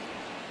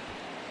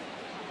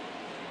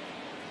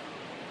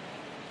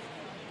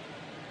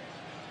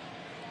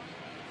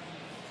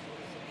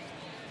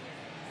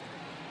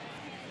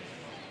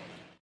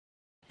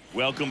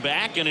 Welcome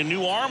back, and a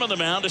new arm on the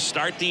mound to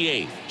start the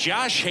 8th.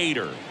 Josh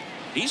Hader.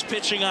 He's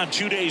pitching on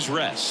 2 days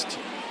rest.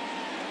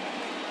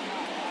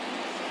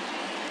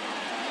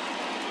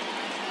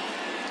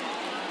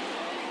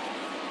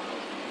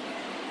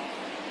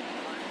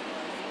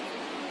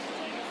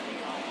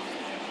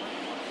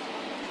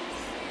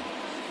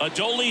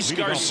 Adolis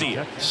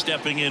Garcia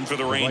stepping in for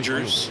the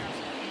Rangers.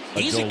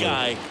 He's a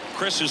guy,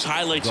 Chris, whose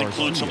highlights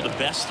include some of the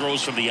best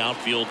throws from the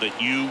outfield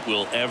that you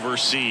will ever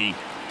see.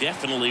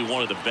 Definitely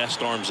one of the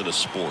best arms of the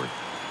sport.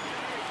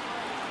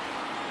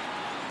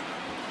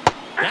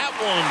 That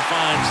one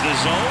finds the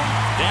zone.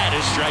 That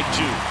is strike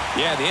 2.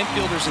 Yeah, the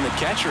infielders and the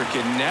catcher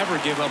can never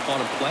give up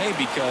on a play,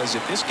 because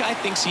if this guy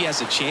thinks he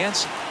has a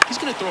chance, he's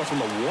going to throw it from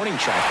the warning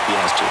track if he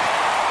has to.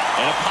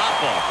 And a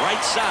pop-off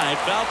right side,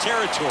 foul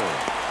territory.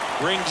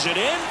 Brings it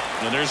in,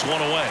 and there's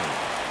one away.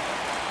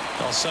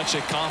 Well, such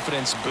a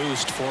confidence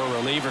boost for a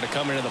reliever to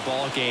come into the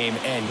ball game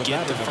and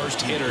get the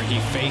first hitter he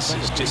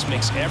faces. Just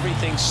makes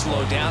everything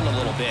slow down a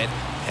little bit,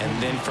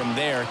 and then from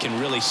there can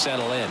really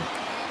settle in.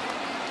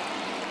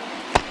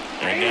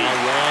 And now 1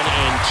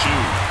 and 2.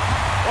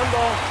 1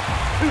 ball,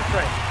 2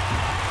 strikes.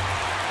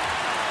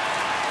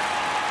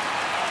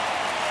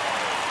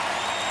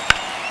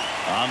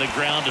 On the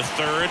ground to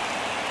third.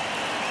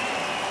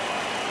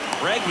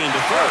 Bregman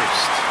to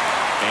first.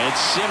 And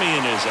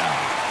Simeon is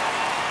out.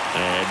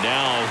 And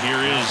now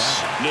here is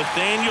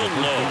Nathaniel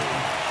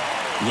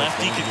Lowe.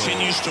 Lefty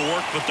continues to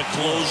work, but the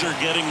closer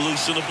getting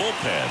loose in the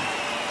bullpen.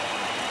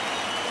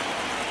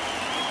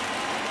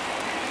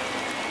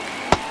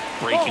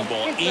 Breaking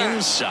ball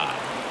inside.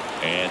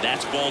 And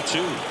that's ball 2.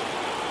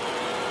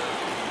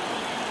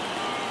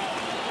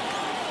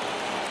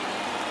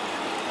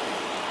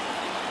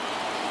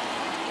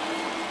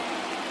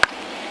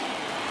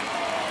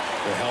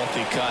 A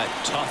healthy cut,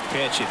 tough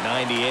pitch at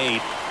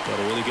 98, but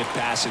a really good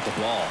pass at the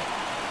ball.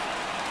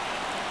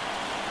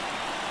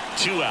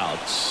 2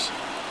 outs.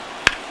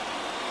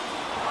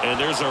 And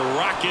there's a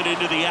rocket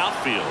into the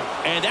outfield.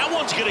 And that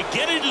one's going to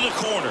get into the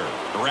corner.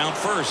 Around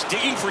first,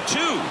 digging for 2.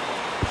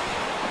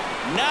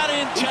 Not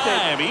in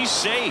time. He's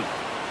safe.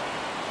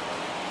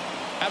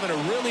 Having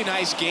a really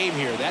nice game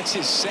here. That's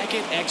his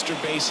 2nd extra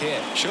base hit.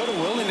 Showed a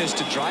willingness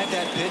to drive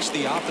that pitch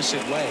the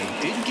opposite way.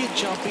 Didn't get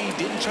jumpy,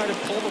 didn't try to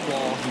pull the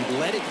ball. He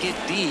let it get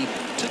deep,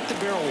 took the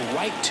barrel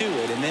right to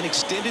it, and then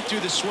extended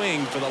through the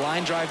swing for the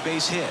line drive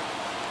base hit.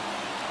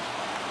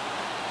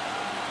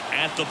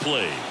 At the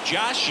plate,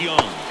 Josh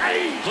Young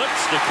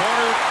flips the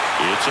corner.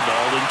 It's a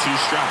ball and 2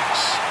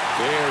 strikes.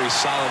 Very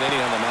solid inning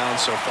on the mound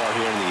so far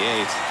here in the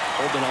 8th.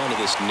 Holding on to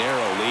this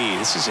narrow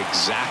lead. This is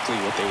exactly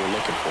what they were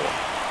looking for.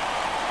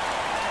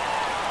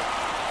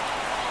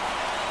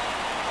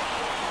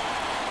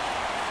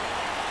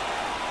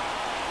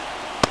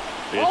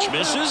 Pitch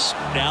misses.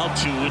 Now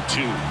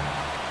 2-2.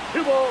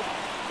 2 balls,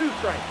 2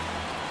 strikes.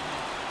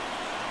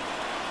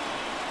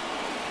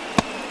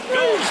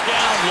 Goes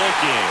down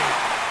looking.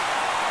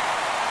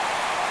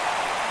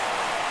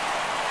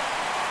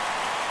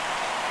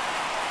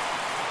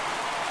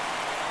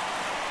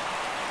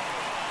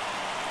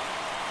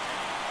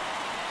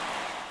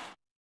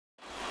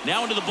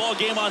 Now into the ball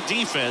game on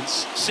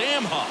defense,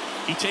 Sam Huff.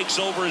 He takes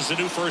over as the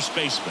new first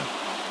baseman.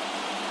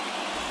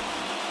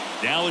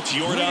 Now it's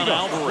Yordan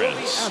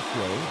Alvarez.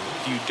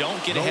 If you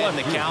don't get ahead in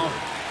the count,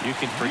 you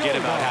can forget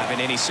about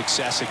having any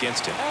success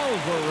against him.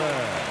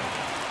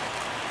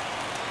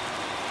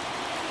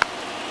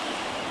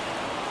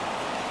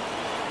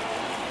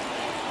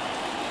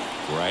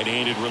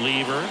 Right-handed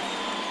reliever.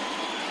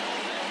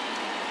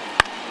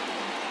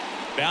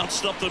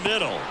 Bounced up the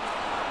middle.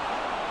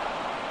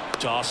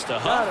 Tossed to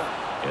Huff.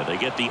 And they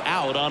get the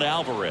out on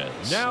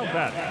Alvarez. Now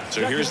that.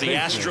 So here's the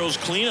Astros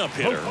cleanup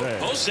hitter,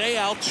 Jose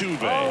Altuve.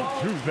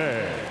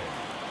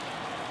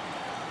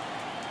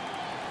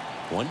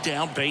 One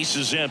down, base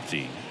is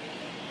empty.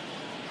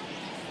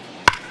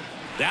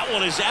 That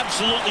one is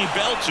absolutely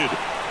belted.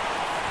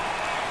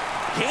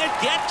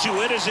 Can't get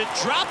to it as it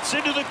drops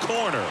into the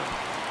corner.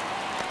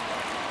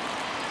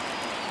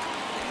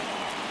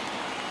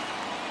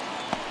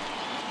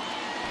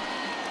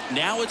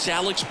 Now it's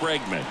Alex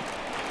Bregman.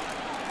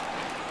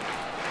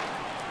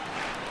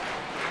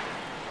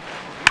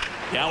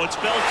 Now it's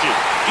belted.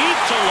 Deep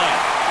to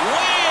left.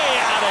 Way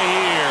out of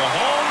here.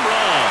 Home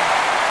run.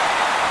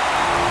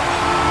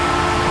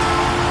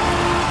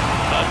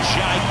 A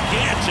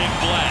gigantic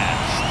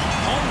blast.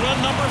 Home run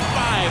number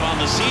 5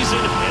 on the season,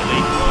 and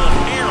they throw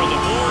a pair on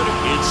the board.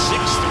 It's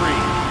 6-3.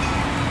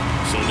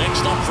 So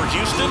next up for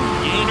Houston,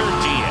 Yainer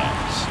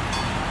Diaz.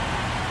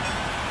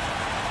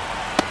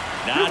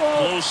 Not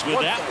close with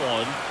that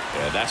one.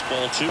 And that's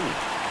ball 2.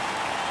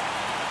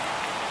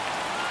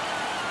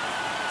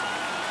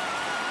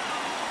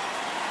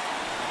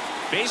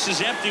 Base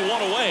is empty, 1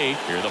 away.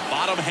 Here the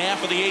bottom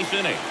half of the 8th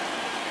inning.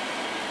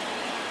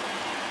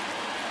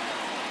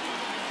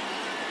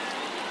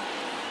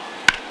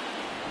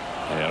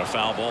 And a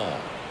foul ball.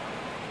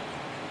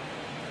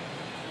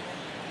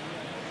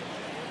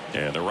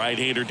 And the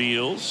right-hander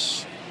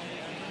deals.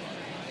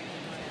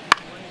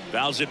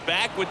 Fouls it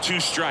back with 2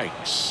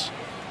 strikes.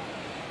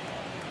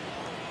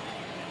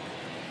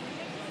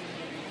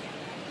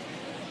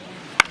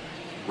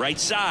 Right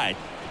side,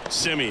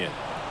 Simeon.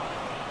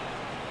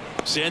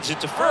 Sends it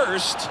to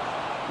first,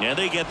 and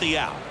they get the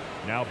out.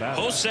 Now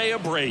Jose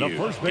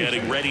Abreu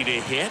getting ready to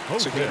hit.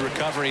 It's a good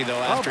recovery, though,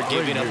 after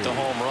giving up the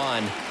home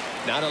run.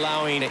 Not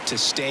allowing it to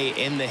stay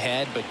in the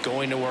head, but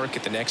going to work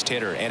at the next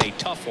hitter, and a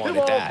tough one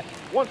at that.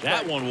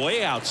 That one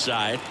way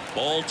outside,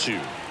 ball 2.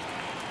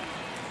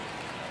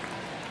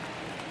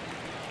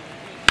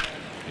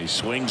 He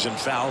swings and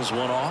fouls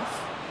one off.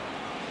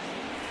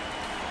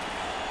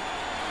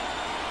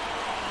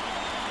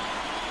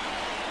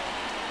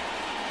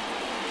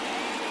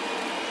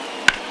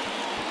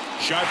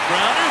 Sharp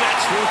grounder,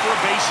 that's through for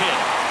a base hit.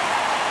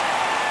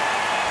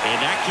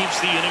 And that keeps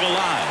the inning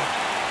alive.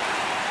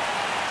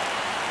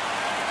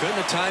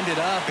 Couldn't have timed it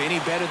up any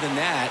better than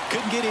that.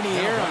 Couldn't get any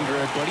air under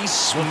it, but he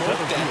smoked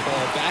that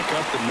ball back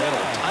up the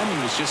middle.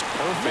 Timing was just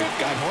perfect.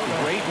 Got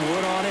great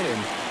wood on it, and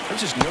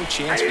there's just no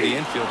chance for the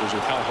infielders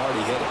with how hard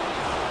he hit it.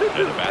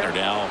 And the batter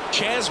now,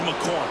 Chas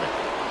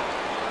McCormick.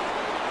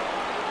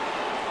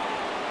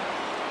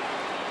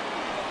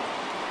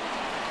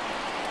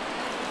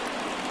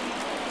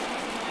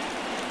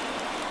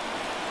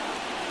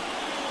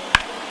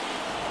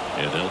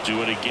 And they'll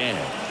do it again.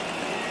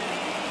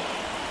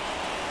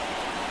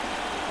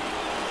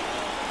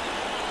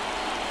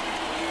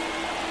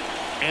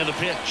 And the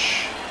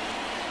pitch.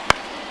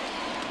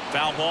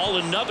 Foul ball,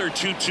 another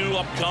 2-2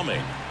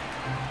 upcoming.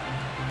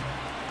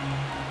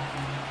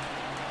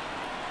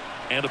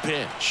 And a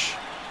pitch.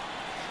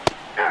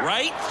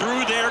 Right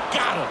through there,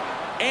 got him.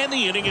 And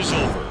the inning is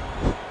over.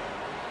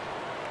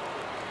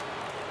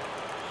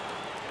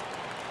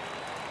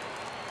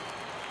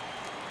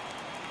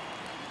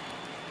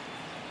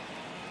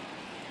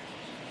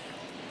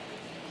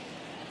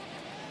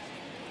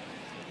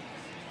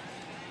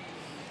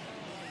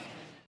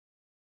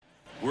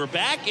 We're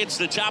back. It's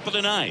the top of the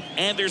 9th,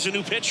 and there's a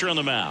new pitcher on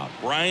the mound,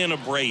 Brian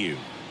Abreu.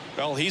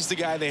 Well, he's the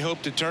guy they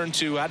hope to turn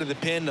to out of the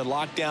pen to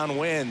lock down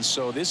wins.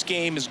 So this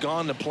game has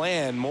gone to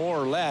plan, more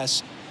or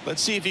less.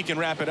 Let's see if he can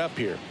wrap it up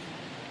here.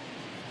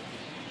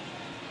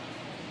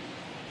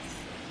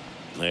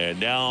 And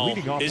now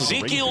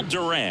Ezekiel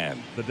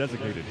Duran. The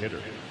designated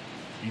hitter,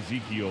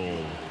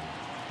 Ezekiel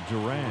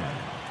Duran.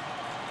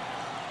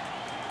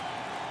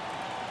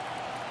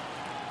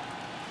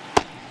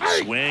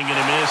 Swing and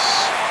a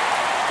miss.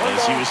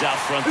 As he was out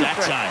front that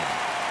time.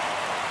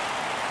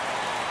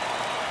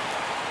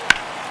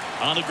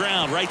 On the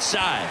ground, right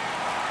side.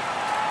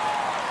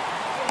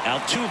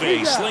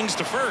 Altuve slings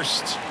to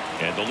first.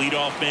 And the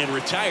leadoff man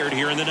retired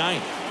here in the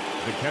 9th.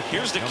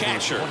 Here's the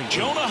catcher,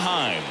 Jonah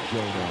Heim.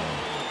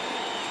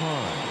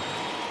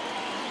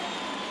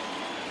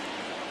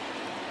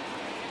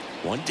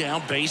 One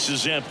down, base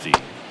is empty.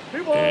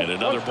 2 balls, And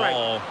another 1 strike.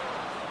 ball.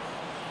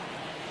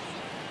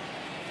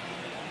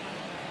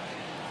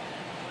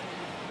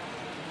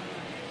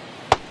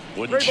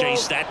 Wouldn't 3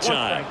 chase balls, that 1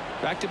 time.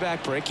 strike.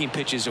 Back-to-back breaking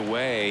pitches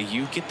away,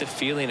 you get the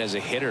feeling as a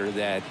hitter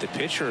that the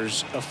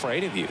pitcher's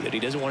afraid of you, that he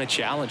doesn't want to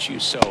challenge you.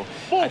 So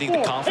I think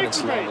the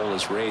confidence level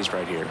is raised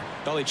right here.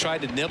 Well, he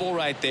tried to nibble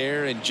right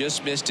there and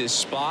just missed his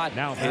spot.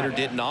 Now Hitter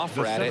didn't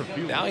offer at it.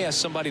 Now he has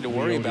somebody to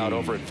worry about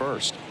over at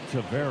first.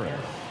 Tavares.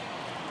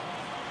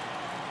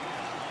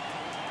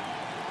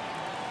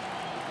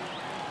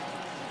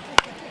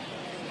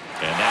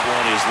 And that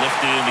one is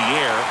lifted in the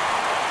air.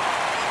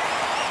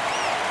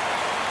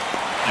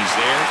 He's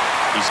there.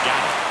 He's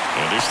got it.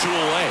 And there's 2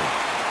 away.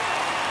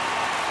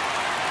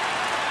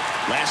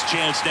 Last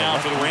chance now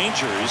for the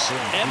Rangers.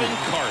 Evan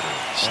Carter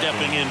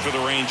stepping in for the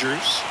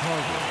Rangers.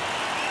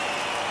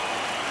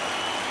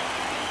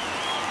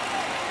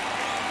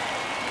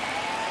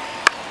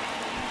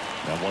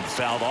 That one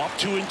fouled off.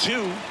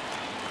 2-2.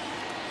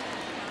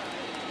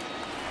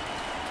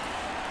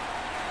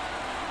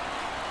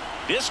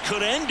 This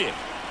could end it.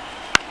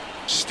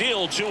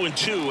 Still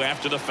 2-2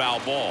 after the foul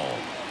ball.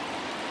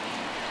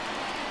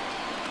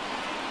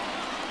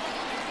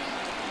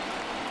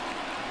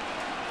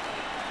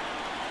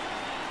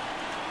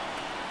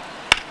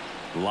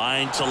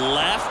 Line to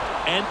left,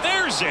 and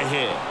there's a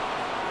hit.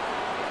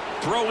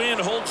 Throw in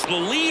holds the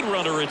lead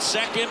runner at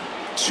second.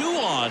 2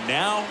 on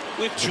now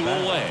with 2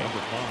 away.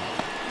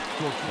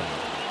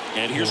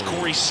 And here's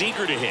Corey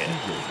Seager to hit.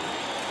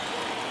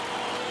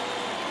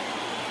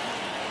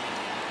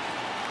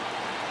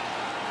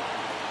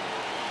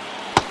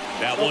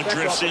 That one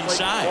drifts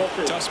inside.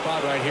 Tough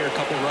spot right here. A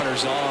couple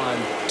runners on.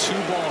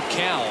 2-ball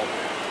count.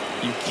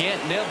 You can't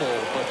nibble,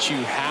 but you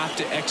have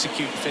to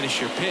execute and finish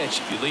your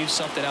pitch. If you leave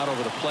something out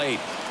over the plate,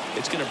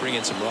 it's going to bring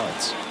in some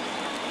runs.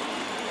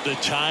 The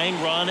tying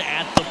run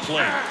at the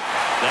plate.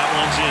 That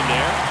one's in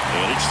there,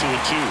 and it's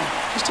 2-2.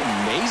 Just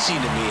amazing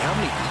to me how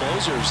many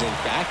closers and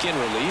back-end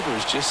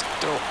relievers just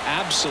throw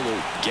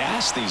absolute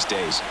gas these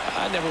days.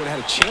 I never would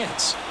have had a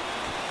chance.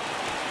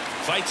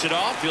 Fights it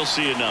off. He'll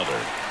see another.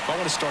 I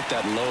want to start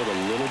that load a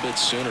little bit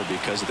sooner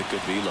because of the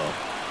good velo.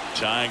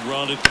 Tying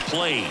run at the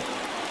plate.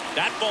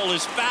 That ball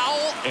is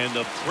foul, and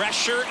the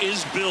pressure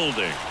is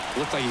building.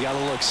 Looked like you got a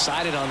little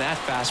excited on that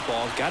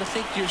fastball. Got to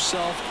think to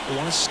yourself, I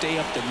want to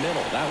stay up the middle.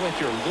 That way, if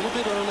you're a little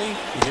bit early,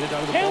 you hit it out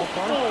of the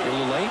ballpark. If you're a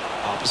little late,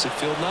 opposite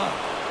field not.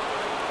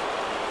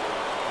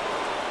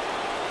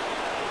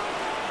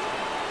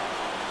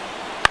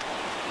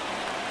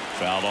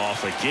 Fouled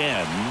off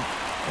again,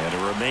 and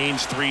it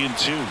remains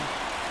 3-2.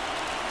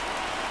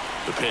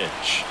 The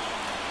pitch.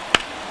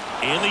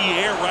 In the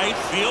air, right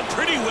field,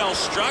 pretty well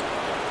struck.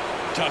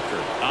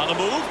 Tucker on the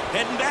move,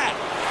 heading back.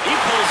 He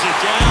pulls it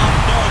down,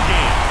 ball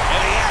game.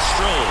 And the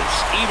Astros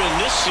even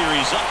this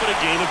series up at a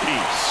game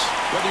apiece.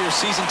 Whether you're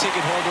a season ticket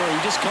holder or you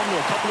just come to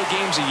a couple of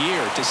games a year,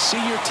 to see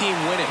your team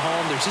win at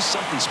home, there's just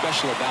something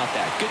special about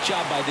that. Good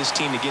job by this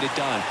team to get it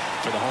done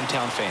for the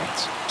hometown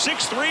fans.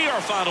 6-3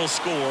 our final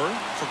score.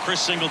 For Chris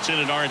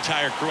Singleton and our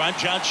entire crew, I'm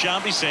John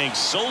Shambi saying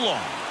so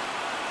long.